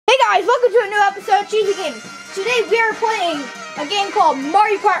guys, welcome to a new episode of Cheesy Gaming. Today we are playing a game called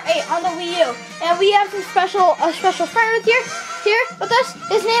Mario Kart 8 on the Wii U, and we have a special friend here with us.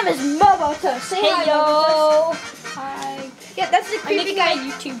 His name is MoboToast. Say hi, yo. MoboToast. Hi. Yeah, that's the creepy guy.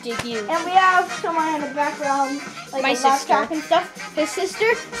 YouTube debut. And we have someone in the background, like my a sister laptop and stuff. His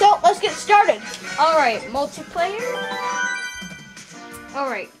sister. So let's get started. All right, multiplayer. All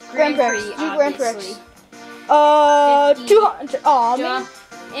right, Grand Prix, Prix. Grand Prix. obviously. 200. Oh man.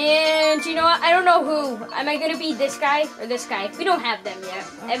 And you know what? I don't know who. Am I gonna be this guy or this guy? We don't have them yet.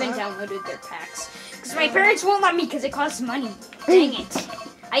 I haven't downloaded their packs because my parents won't let me because it costs money. Dang it!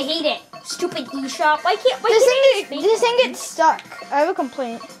 I hate it. Stupid eShop. Why can't This thing gets stuck. I have a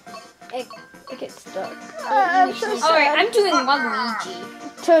complaint. It gets stuck. I'm so sad. All right, I'm doing Luigi.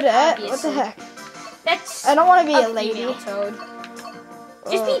 Toadette? What Obviously. the heck? That's. I don't want to be a female lady. Toad.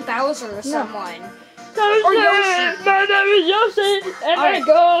 Just be Bowser or someone. Or Yoshi. My name is Yoshi, and I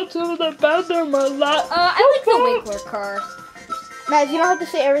go to the bathroom a lot. I like the Winkler car. Matt, you don't have to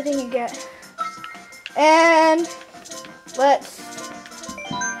say everything you get. And let's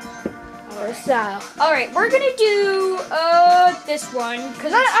style. All right, we're gonna do this one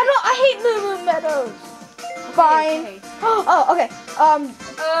because I hate Moo Meadows. Fine. Okay. Oh, okay.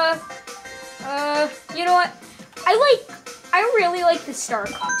 You know what? I really like the Star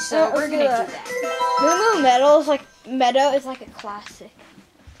Cup, so we're gonna do that. Moo Meadow is like a classic.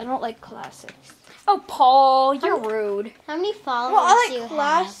 I don't like classics. Oh, Paul, you're rude. How many followers Well, I do you like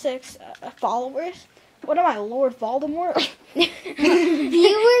classics. Followers. What am I, Lord Voldemort?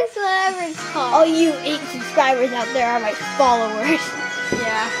 Viewers, whatever it's called. All you 8 subscribers out there are my followers.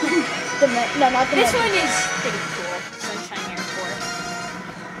 Yeah. No, not the This men. one is pretty cool. Sunshine Airport.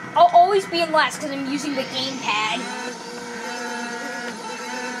 I'll always be in last because I'm using the gamepad.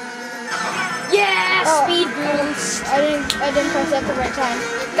 Yeah, speed boost. I didn't press it at the right time.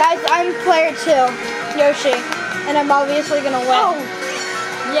 Guys, I'm player 2, Yoshi, and I'm obviously gonna win. Oh.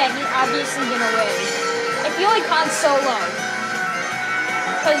 Yeah, he's obviously gonna win. I feel like Han Solo.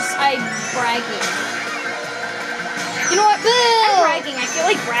 Because I'm bragging. You know what? I'm bragging. I feel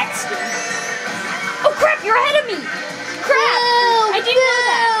like Braxton. Oh crap, you're ahead of me! Crap! I didn't know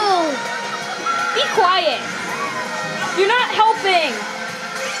that. Be quiet. You're not helping.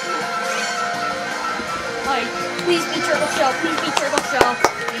 Like, please be Turtle Shell. Please be Turtle Shell.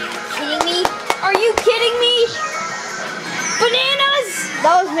 Are you kidding me? Are you kidding me? Bananas!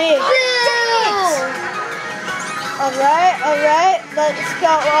 That was me. Oh, dang it! Alright, let's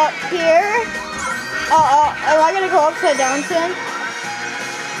go up here. Am I gonna go upside down soon?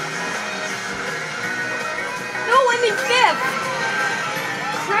 No, I'm in 5th!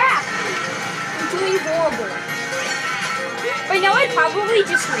 Crap! I'm doing horrible. By now I'd probably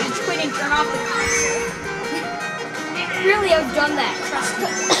just rage quit and turn off the console. Really, I've done that, trust me.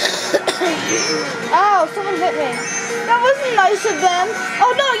 Oh, someone hit me. That wasn't nice of them. Oh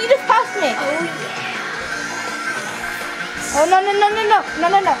no, you just passed me. Oh yeah. Oh no.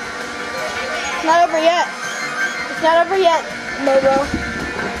 It's not over yet. It's not over yet, Mobo.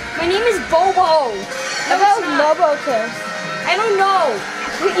 My name is Bobo. How about MoboToast? I don't know.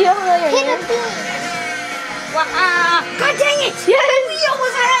 You don't know your name? God dang it! Yes! Leo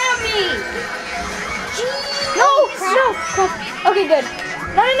was ahead of me! Jeez. No! Okay, good.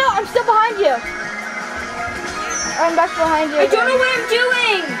 No, I'm still behind you. I'm back behind you. I don't know what I'm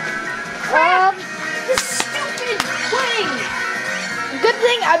doing! Crap! Um, This stupid thing! Good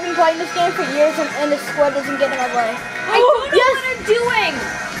thing I've been playing this game for years and the squad doesn't get in my way. I don't know what I'm doing!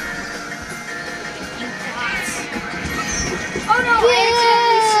 Oh no!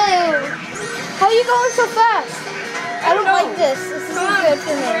 How are you going so fast? I don't like this. This isn't good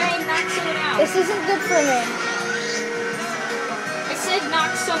for me. Knock someone out. This isn't good for me. I said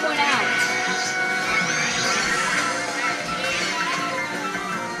knock someone out.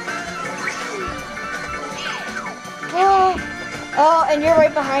 Oh, and you're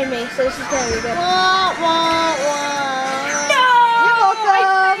right behind me, so this is gonna be good. Wah, wah, wah. No! You're welcome.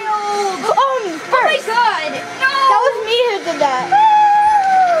 I failed. First. Oh my god! No! That was me who did that.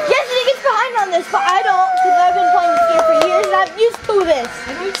 Yes, he gets behind on this, but I don't, because I've been playing this game for years and I'm used to this.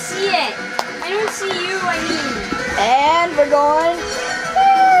 I don't see it. I don't see you, I mean. And we're going.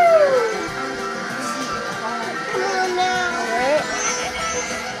 Come on now. Alright.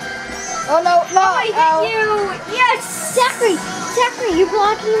 Oh no, I hit you! Yes! Zachary, you're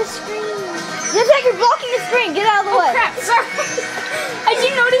blocking the screen. Yes, you're blocking the screen. Get out of the way. Oh crap, sorry. I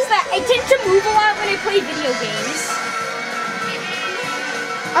didn't notice that. I tend to move a lot when I play video games.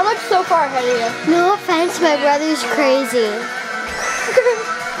 I'm like so far ahead of you. No offense, my brother's crazy.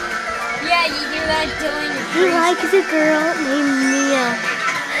 Yeah, you hear that, Dylan? You're He crazy. likes a girl named Mia.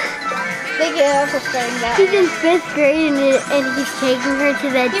 you for saying that. She's in 5th grade and he's taking her to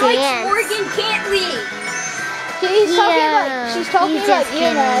the He likes dance. Morgan Cantley. She's talking he's about just you,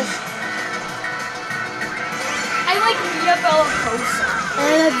 Naz. I like Mia Bellacosa.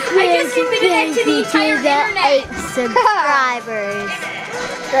 And a I just big admitted that to the thank you entire to the internet. 8 subscribers.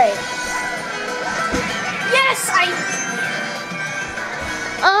 Great. Yes, I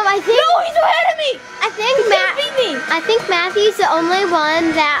think No, he's ahead of me! I think He can't beat me! I think Matthew's the only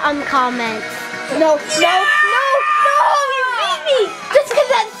one that comments. No, you beat me! Just because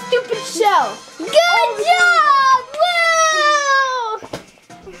that stupid shell. Good job! Woo!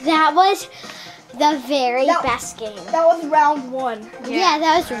 That was the very best game. That was round 1. Yeah,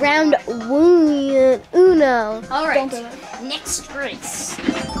 that was round uno. All right. Don't do it. Next race.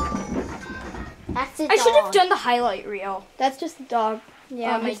 That's the I should have dog. done the highlight reel. That's just the dog.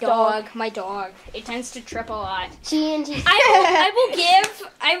 Yeah, my his dog. My dog. It tends to trip a lot. TNT.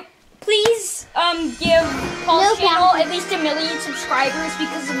 Please give Paul's No channel problem. at least 1 million subscribers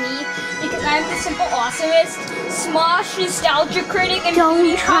because of me, because I'm the simple awesomest, Smosh, Nostalgia Critic, and Don't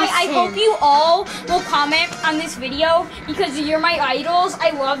PewDiePie. trust I him. hope you all will comment on this video because you're my idols.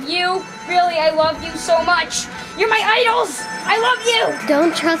 I love you. Really, I love you so much. You're my idols. I love you.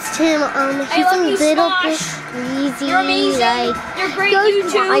 Don't trust him. He's love a you, little bit Smosh. crazy. You're amazing. Like, You're great, goes you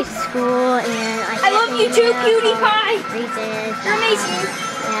to high too. school, and I love you too, PewDiePie. Reasons. You're amazing.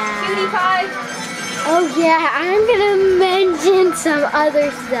 Yeah. PewDiePie. Oh yeah, I'm gonna mention some other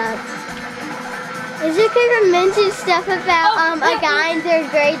stuff. Is it good to mention stuff about a guy in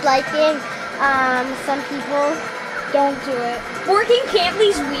 3rd grade liking some people? Don't do it. Morgan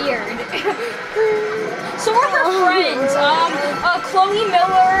Cantley's weird. So are her friends. Chloe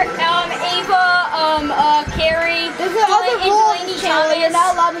Miller, Ava, Carrie, There's another rule on Angelini the channel. You're Thomas.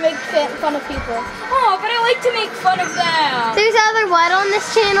 not allowed to make fun of people. Oh, but I like to make fun of them. There's other what on this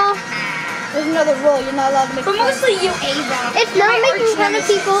channel? There's another rule. You're not allowed to make But fun mostly you, Ava. It's You're not my making fun of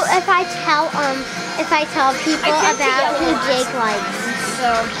arch-nemesis. people if I tell people I tend to about get who lost. Jake likes. So,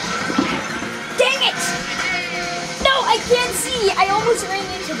 dang it! No, I can't see. I almost ran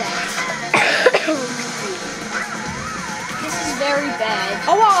into that. This is very bad.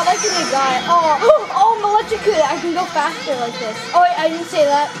 Oh wow, I like the new guy. Oh, I'm electrocuted. I can go faster like this. Oh wait, I didn't say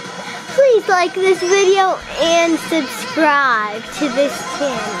that. Please like this video and subscribe to this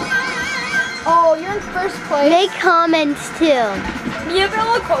channel. Oh, you're in first place. Make comments too. Mia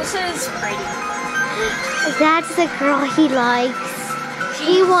Bellacosa is pretty. That's the girl he likes.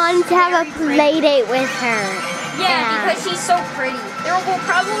 He wants to have a play date with her. Yeah, because she's so pretty. There will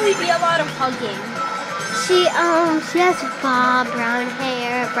probably be a lot of hugging. She has brown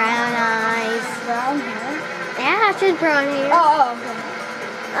hair, brown eyes. Brown hair. Yeah, she has brown hair. Oh, okay.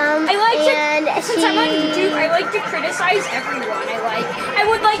 I like and to, since I'm on YouTube, I like to criticize everyone I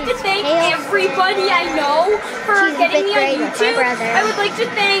would like to thank everybody I know for She's in getting me 5th grade on with my YouTube. brother. I would like to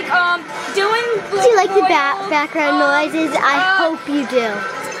thank Dylan. Do you like the Royal, background noises? I hope you do.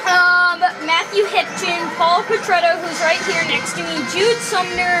 Matthew Hipton, Paul Petretto, who's right here next to me, Jude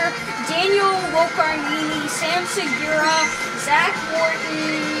Sumner, Daniel Locarnini, Sam Segura, Zach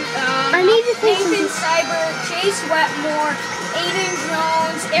Wharton, I need to say Nathan something. Cyber, Chase Wetmore, Aiden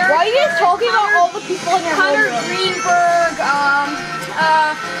Jones, Eric Why are you Bird, talking about Connor- all the people in your Connor homeroom? Greenberg,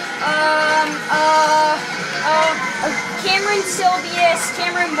 Cameron Silvius,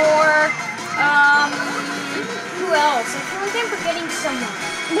 Cameron Moore, who else? I feel like I'm forgetting someone.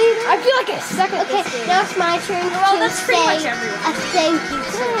 I feel like I suck at Okay, this game. now it's my turn Well, to that's pretty much say everyone. a thank you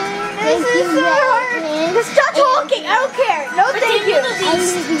to This is so hard. Just stop talking. I don't care. No, But thank you.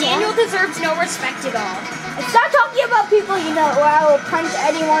 Daniel deserves no respect at all. And stop talking about people you know, or I will punch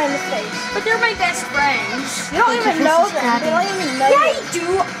anyone in the face. But they're my best friends. You don't even know them. They don't even know Yeah, you. I do.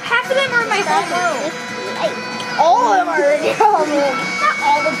 Half of them are in my homeroom. All of them are in your homeroom. Not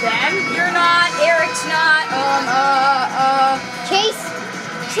all of them. You're not. Eric's not. Chase.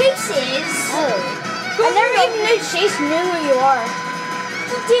 Chase is. Oh. I never even knew Chase knew who you are.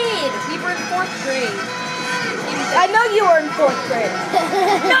 He did. We were in 4th grade. I know you were in 4th grade.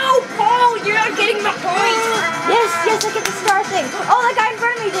 No, Paul, you're not getting the point. Yes, I get the star thing. Oh, that guy in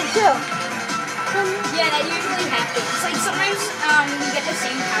front of me did too. Yeah, that usually happens. Like sometimes we get the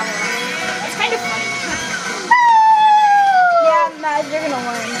same power. It's kind of funny. Yeah, Matt, you're gonna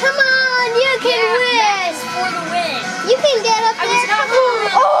win. Come on, you can win. Yes, for the win. You can get up I there. was not Come on. moving.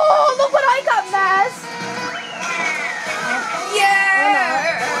 Oh, look what I got, Maz.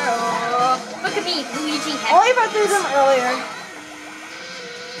 Yeah. Look at me, Luigi. Only if I threw them earlier.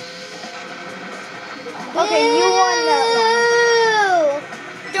 Okay, you won that one.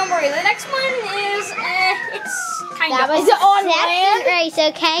 Ooh. Don't worry, the next one is It's kind That of. was Is it on second land? race,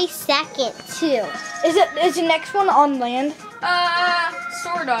 okay? Second, too. Is the next one on land?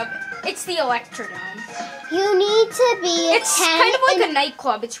 Sort of. It's the Electrodome. You need to be It's 10 kind of like and, a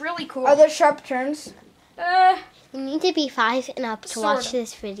nightclub. It's really cool. Are there sharp turns? You need to be 5 and up to Sort watch of.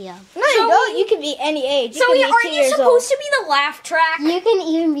 this video. No, you don't. You can be any age. You So can be are 2 you years supposed old. to be the laugh track? You can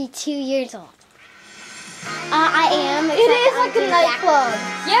even be 2 years old. I am. It is like a nightclub.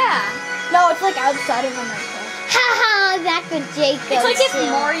 Yeah. No, it's like outside of a nightclub. Haha, that's what Jake goes It's like if to.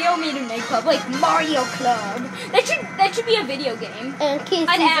 Mario made a nightclub, like Mario Club. That should be a video game. And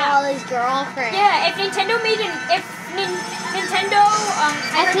kisses An app. all his girlfriend. Yeah, if Nintendo made Nintendo,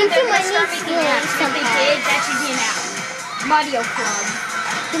 I heard think that they're you gonna might start need making to apps. If they delete did, that should be an app. Mario Club.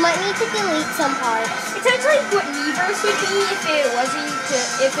 You might need to delete some parts. It sounds like what Miiverse would be if it wasn't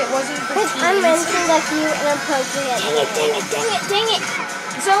for Because teens. I mentioned a few inappropriate things. Dang it.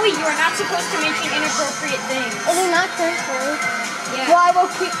 Zoe, you are not supposed to mention inappropriate things. Is it not curse words? Yeah. Well, I will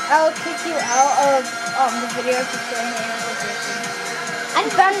kick you out of the video for saying inappropriate things. In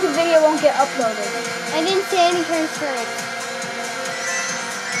fact, the video won't get uploaded. I didn't say any curse words.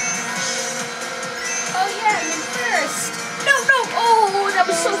 Oh yeah, you're first. No. Oh, that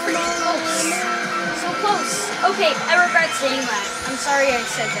was so freaking close. So close. Okay, I regret saying that. I'm sorry I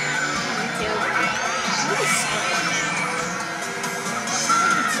said that. Me too. What is that?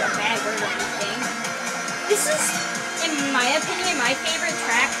 It's a bad word or anything. This is, in my opinion, my favorite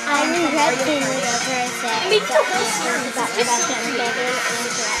track. I from regret Mario saying Kart. whatever I said. It makes the whole series. It's just so creative.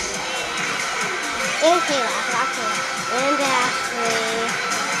 And Kayla, and Ashley.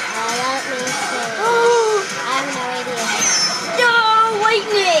 Let me see. I have no idea. No,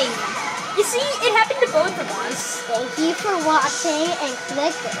 lightning! You see, it happened to both of us. Thank you for watching and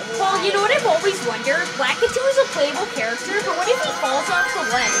click the Well, you know what I've always wondered? Blackatu is a playable character, but what if he falls off the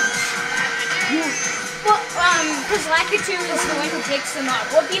ledge? Well, because Blackatu is the one who picks them up.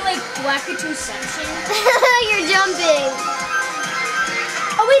 Would be like Blackatu-ception? You're jumping.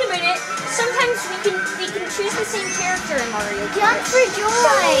 Oh, wait a minute. Sometimes we can choose the same character in Mario Kart. Jump for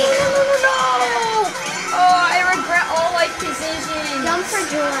joy. No! Oh, I regret all life decisions. Jump for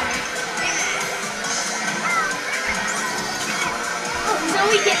joy.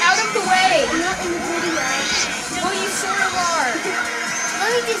 Zoe, get out of the way! I'm not in the video. Well, you sort of are. Let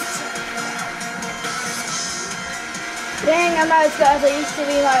me just. Dang, I'm not as good as I used to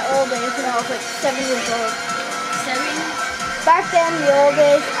be in my old days when I was like 7 years old. 7? Back then, in the old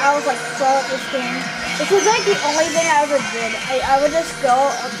days, I was like pro at this game. This was like the only thing I ever did. I would just go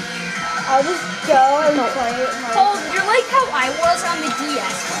and play it. Oh, you're like how I was on the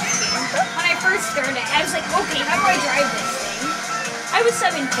DS when I first started. I was like, okay, how do I drive this thing? I was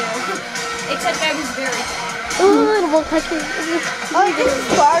 7 too, except I was very bad. Ooh, it won't touch me. Oh, this is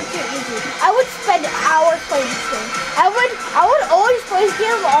far too easy. I would spend hours playing this game. I would always play this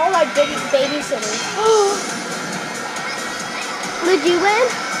game with all my babysitters. Would you win?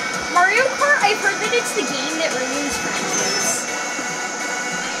 Mario Kart, I've heard that it's the game that ruins friendships.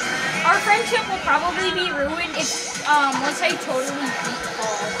 Our friendship will probably be ruined if once I totally beat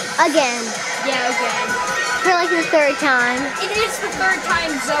Paul. Again. Yeah, again. For like the 3rd time. It is the 3rd time,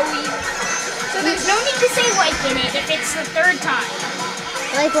 Zoe. So there's no need to say like in it if it's the 3rd time.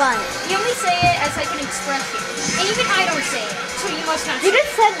 Like what? You only say it as like an expression. And even I don't say it, so you must not You say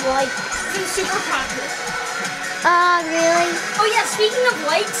just said like. it. It's super popular. Really? Oh yeah, speaking of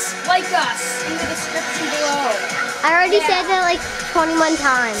likes, like us in the description below. I already said that like 21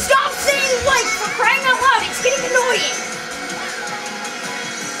 times. Stop saying like for crying out loud, it's getting annoying.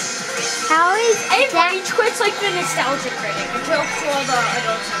 How is And that? rage quits like the nostalgia critic. A joke to all the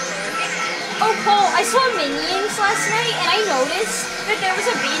adults out there. Oh Paul, I saw Minions last night and I noticed that there was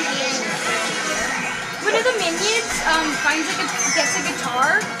a Van Halen reference here. One of the Minions gets a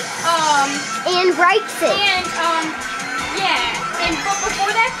guitar. And breaks it. And but before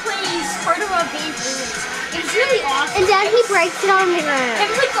that plays part of a Van Halen song. It was really awesome. And then he breaks it on the I ground.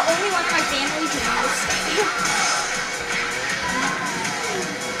 was like the only one in my family who noticed it.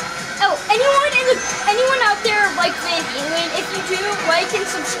 Oh, anyone out there like Van Halen? If you do, like and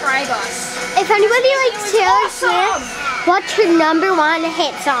subscribe us. If anybody likes Taylor Awesome. Swift, what's your #1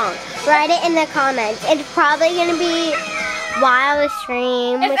 hit song? Write it in the comments. It's probably gonna be While the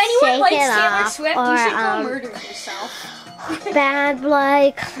Stream. If with anyone Shake likes It Taylor Off, Swift, or, you should go murder yourself. Bad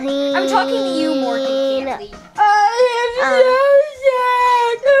Blood Clean. I'm talking to you, Morgan Cantley.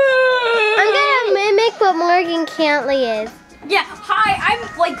 I'm gonna mimic what Morgan Cantley is. Yeah, hi, I'm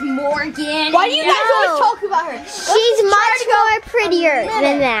like Morgan. Why do you guys No. always talk about her? She's much more prettier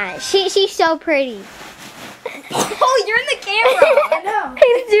than that. She's so pretty. Oh, you're in the camera. I know.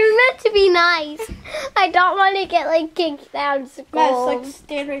 I'm doing that to be nice. I don't want to get like kicked out of school. Mass, like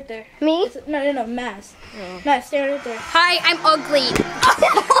stand right there. Me? No, Mass. Mass, stand right there. Hi, I'm ugly.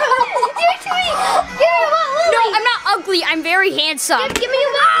 You're what, No, I'm not ugly. I'm very handsome. Give me a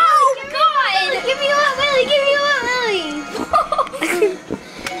what? Oh, God. Give me a what, Willie? Give me a what, Willie?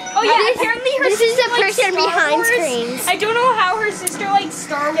 Oh, yeah, apparently her This is sister the likes person Star behind Wars. screens. I don't know how her sister likes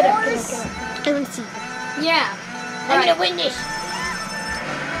Star Get up, Wars. get up, get up. I want to see. Yeah. I'm Right. gonna win this.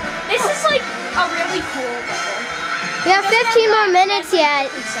 This is like a really cool level. We have 15 more minutes yet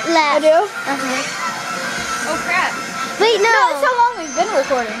I left. do? Oh, crap. Wait, no. No, that's how long we've been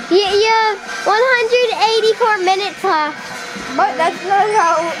recording. You have 184 minutes left. But that's not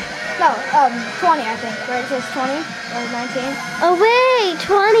how. No, 20, I think. Right? It says 20 or 19. Oh wait,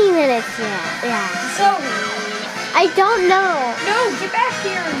 20 minutes yet. Yeah. Zoe. I don't know. No, get back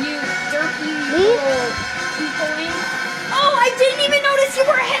here, you dirty Me? little people. Oh, I didn't even notice you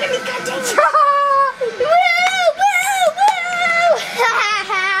were ahead of me. God dang it. Woo! Woo! Woo!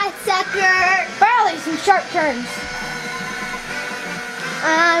 Sucker! Finally, some sharp turns.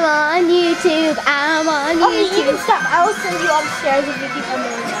 I'm on YouTube. I'm on Okay, you can YouTube. stop. I will send you upstairs if you keep on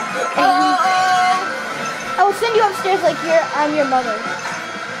doing that. Oh, I will send you upstairs like I'm your mother.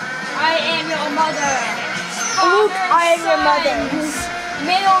 I am your mother. Luke, I am your mother.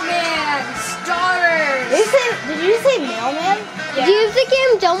 Mailman's daughters. Did you say mailman? Yeah. Do you have the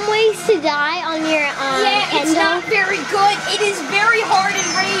game Dumb Ways to Die on your Yeah, it's Nintendo? not very good. It is very hard and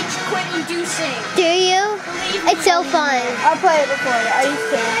rage quit inducing. Do you? Believe me. It's so fun. I'll play it before you. Are you I'm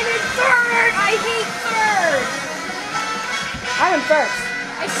scared? in third. I hate third. I'm in first.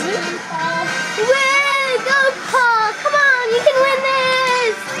 I see you, Paul. Way, go Paul! Come on, you can win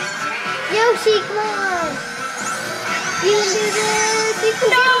this! Yoshi, come on! You can do this! You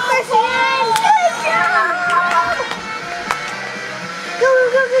can get the first one! Good job! Go,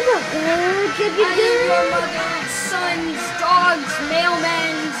 go, go, go! Good, good, I am your good! mother's sons, dogs,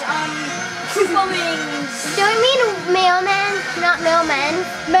 mailmen's, Koopalings. Do I mean mailman, not mailman?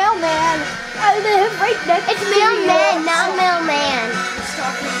 Mailman. I live right next It's to mailman, you. not mailman.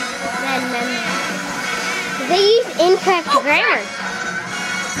 Stop me. Man, man, man. They use incorrect grammar.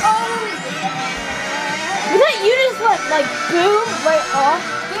 Oh, Was that you just went like boom right off?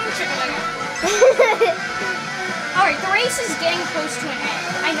 boom chicka. Alright, the race is getting close to an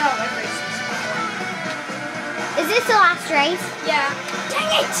end. I know what race is. Is this the last race? Yeah.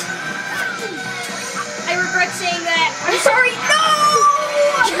 Dang it! I regret saying that. I'm sorry. No!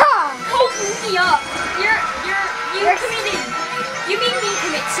 Hold me up. You committed. You made me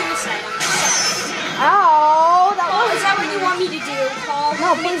commit suicide on yourself. Ow, that Paul, was. is that what you want me to do, Paul?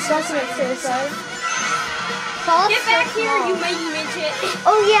 No, please don't commit suicide. Paul's Get back so here, small. you mighty midget.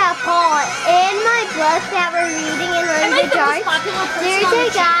 Oh yeah, Paul. In my book that we're reading in one I'm of like the the most charts, popular person there's on a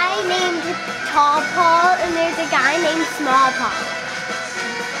the guy named Tall Paul and there's a guy named Small Paul.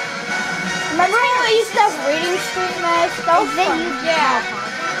 Remember when we used to have reading street match? That was Is it fun. you? Yeah. Small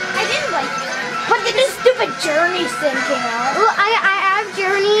Paul. I didn't like it. But then this stupid Journeys thing came out. Well, I have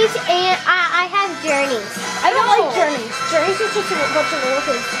journeys and I have journeys. I don't No. like Journeys. Journeys is just a bunch of roller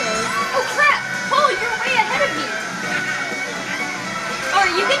coasters. Oh crap! Paul, you're way ahead of me.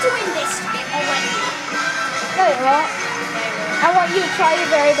 Alright, you get to win this time already. No, you won't. I want you to try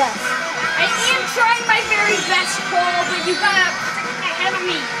your very best. I am trying my very best, Paul, but you got freaking ahead of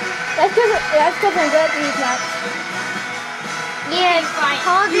me. That's because I'm good at these maps. Yeah, fine.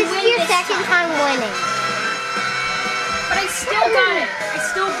 Paul, You this is win your this second time winning. But I still got it.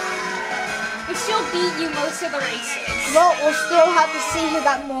 I still beat you most of the races. Well, we'll still have to see who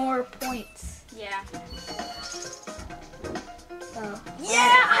got more points. Yeah. So.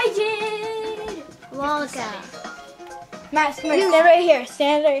 Yeah, I did! Welcome. Max, come here. Stand right here.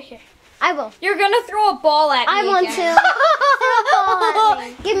 Stand right here. I will. You're gonna throw a ball at me I want again.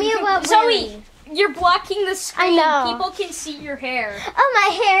 to. Give me a what? Zoe, you're blocking the screen. I know. People can see your hair. Oh, my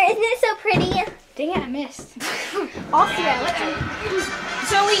hair. Isn't it so pretty? Dang it, I missed. Awesome.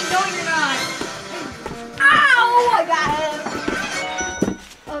 Zoe, no, you're not. Ow! I got it.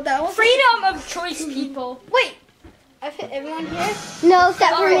 Oh, that was Freedom of choice, people. Wait. I've hit everyone here No,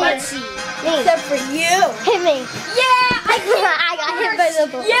 except for Alright, me. let's see. Me. except for you. Hit me. Yeah, I I got hit by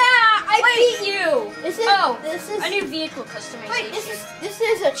the ball. Yeah, I beat you. This is this is a new vehicle customization. wait. This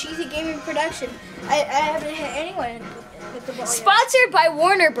is a cheesy gaming production. I haven't hit anyone with the ball yet. Sponsored by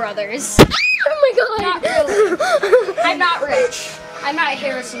Warner Brothers. Oh my god. Not really. I'm not rich. I'm not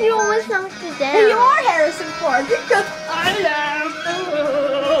Harrison You Ford. almost knocked it down. Hey, you are Harrison Ford. I am.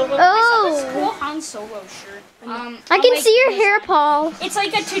 Oh. This cool Han Han Solo shirt. I can see your hair, Paul. It's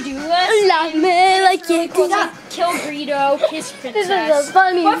like a to-do list. Love me like you Cool. do. Kill Greedo, kiss Princess. This is a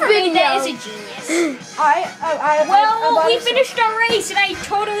funny Whoever made video. that is a genius. I We finished our race, and I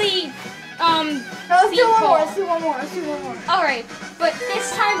totally Let's do one more. Let's do one more. Let's do one more. All right, but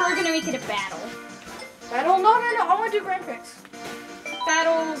this time we're gonna make it a battle. Battle? No. I want to do Grand Prix.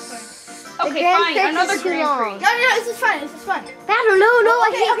 Battles. The Okay, Grand fine. Prix Another is too Grand long. Prix. No, this is fun. Battle, no,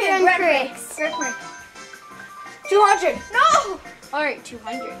 I hate Grand Grand Prix. Prix. Grand Prix. 200. No! All right,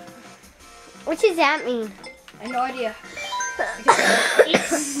 200. What does that mean? I have no idea.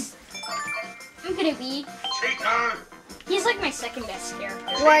 I'm gonna be. He's like my second best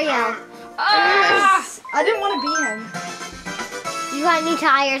character. Wario. Ah! I didn't want to be him. You got new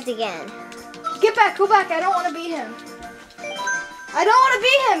tires again. Get back, go back. I don't want to be him. I don't want to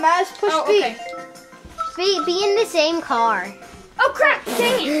be him, Maz. Push B. Okay. Be in the same car. Oh crap!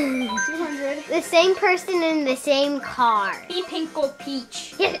 Dang it! 200. The same person in the same car. Be Pink Gold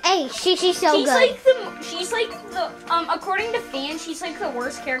Peach. Yeah, hey, she's so She's good. she's like the according to fans, she's like the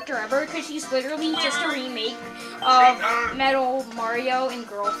worst character ever because she's literally just a remake of Metal Mario in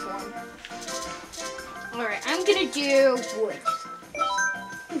girl form. All right, I'm gonna do wood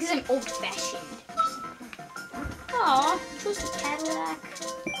because I'm old-fashioned. Aw, chose the Cadillac.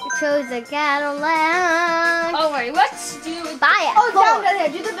 You chose a Cadillac. All right, let's do Buy it. Oh, Four. down there.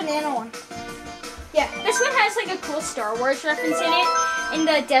 Do the banana one. Yeah. This one has like a cool Star Wars reference in it. In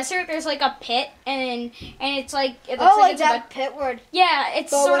the desert, there's like a pit, and it's like it looks like it's that pit word. yeah,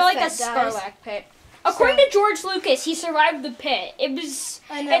 it's Boba sort of like a Fett dies. Sarlacc pit. According to George Lucas, he survived the pit. It was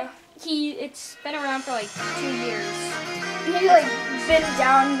I know. It's been around for like 2 years. He like been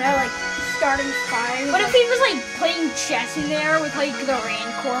down there like starting fire. What if he was like playing chess in there with like the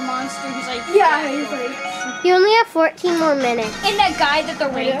Rancor monster? He's like Yeah, he's like. You only have 14 more minutes. And that guy that the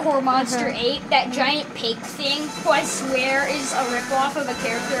Yeah. Rancor monster ate, that giant pig thing, who I swear is a ripoff of a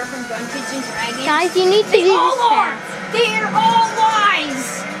character from Dungeons and Dragons. Guys, you need to They do all this are! fast. They are all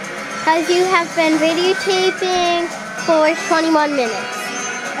lies! Because you have been videotaping for 21 minutes.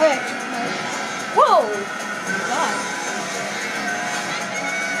 Okay. Whoa!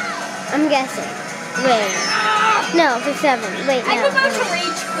 I'm guessing. Wait. Ah! No, for 7. Wait, I'm no. about to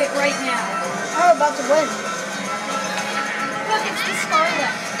rage quit right now. I'm about to win. Look, it's the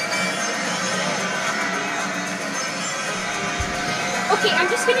Scarlet. Okay, I'm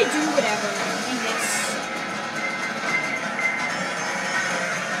just gonna do whatever in this.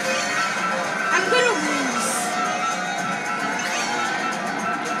 I'm gonna lose.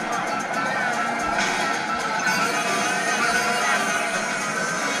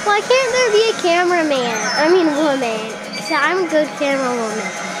 Why can't there be a cameraman? I mean, woman. So I'm a good camera woman.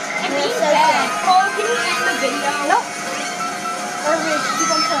 I'm being bad. Oh, can you end the video? Nope. Or we keep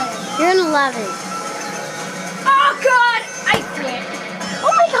on playing. You're an 11. Oh God! I quit.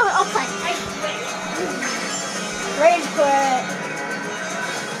 Oh my god, I'll play. I quit. Rage quit.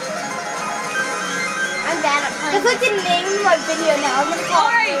 I'm bad at playing. That's like the name of my video now. I'm gonna call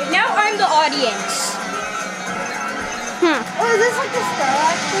it. Alright, now I'm the audience. Oh, is this like the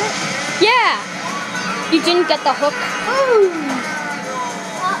Starlight pit? Yeah. You didn't get the hook. Uh-oh.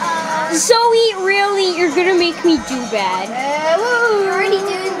 Zoe, really? You're gonna make me do bad. Woo. You're already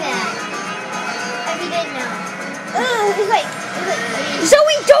doing that. If you didn't know. It's like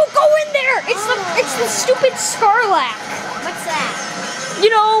Zoe, don't go in there! It's the stupid Scarlac. What's that?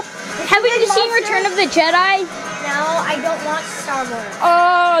 You know, haven't you seen Return of the Jedi? No, I don't watch Star Wars.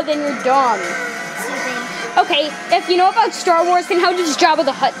 Oh, then you're dumb. Stupid. Okay, if you know about Star Wars, then how does Jabba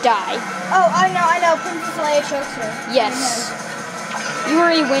the Hutt die? oh, I know. Princess Leia chokes her. Yes. You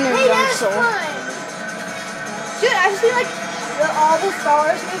are a winner, Hey, young that's soul. fun. Dude, I've seen like all the Star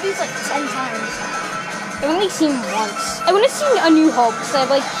Wars movies like 10 times. I've only seen once. I want to see A New Hope because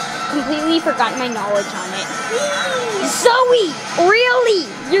I've like completely forgotten my knowledge on it. Zoe, really?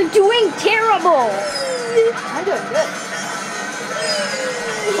 You're doing terrible. I'm doing good.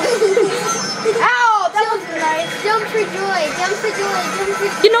 Ow, that was nice. Jump for joy, jump for joy, jump for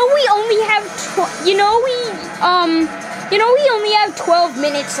joy. You know we only have we only have 12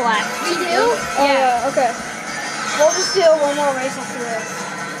 minutes left. We do? Yeah. Okay. We'll just do one more race after this.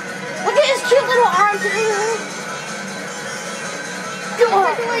 Look at his cute little arms. Jump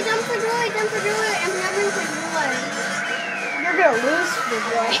for joy, jump for joy, jump for joy. I'm jumping for joy. You're gonna lose for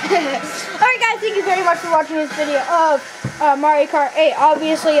joy. Alright guys, thank you very much for watching this video of Mario Kart 8.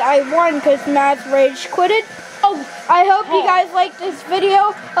 Obviously I won because Matt's rage quitted. Oh, I hope you guys liked this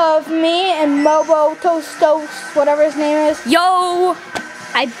video of me and MoboToast, whatever his name is. Yo,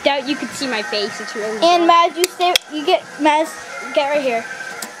 I doubt you could see my face. It's really And Maz, get right here.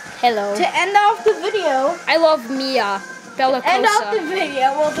 Hello. To end off the video. I love Mia. Bella End off Cosa. the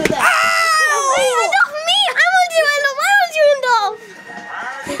video. We'll do that. End off me! I want you end off! I want you end off!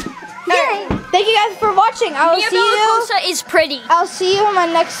 Alright, thank you guys for watching. I will Mia see you. Bella Cosa is pretty. I'll see you in my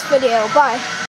next video. Bye.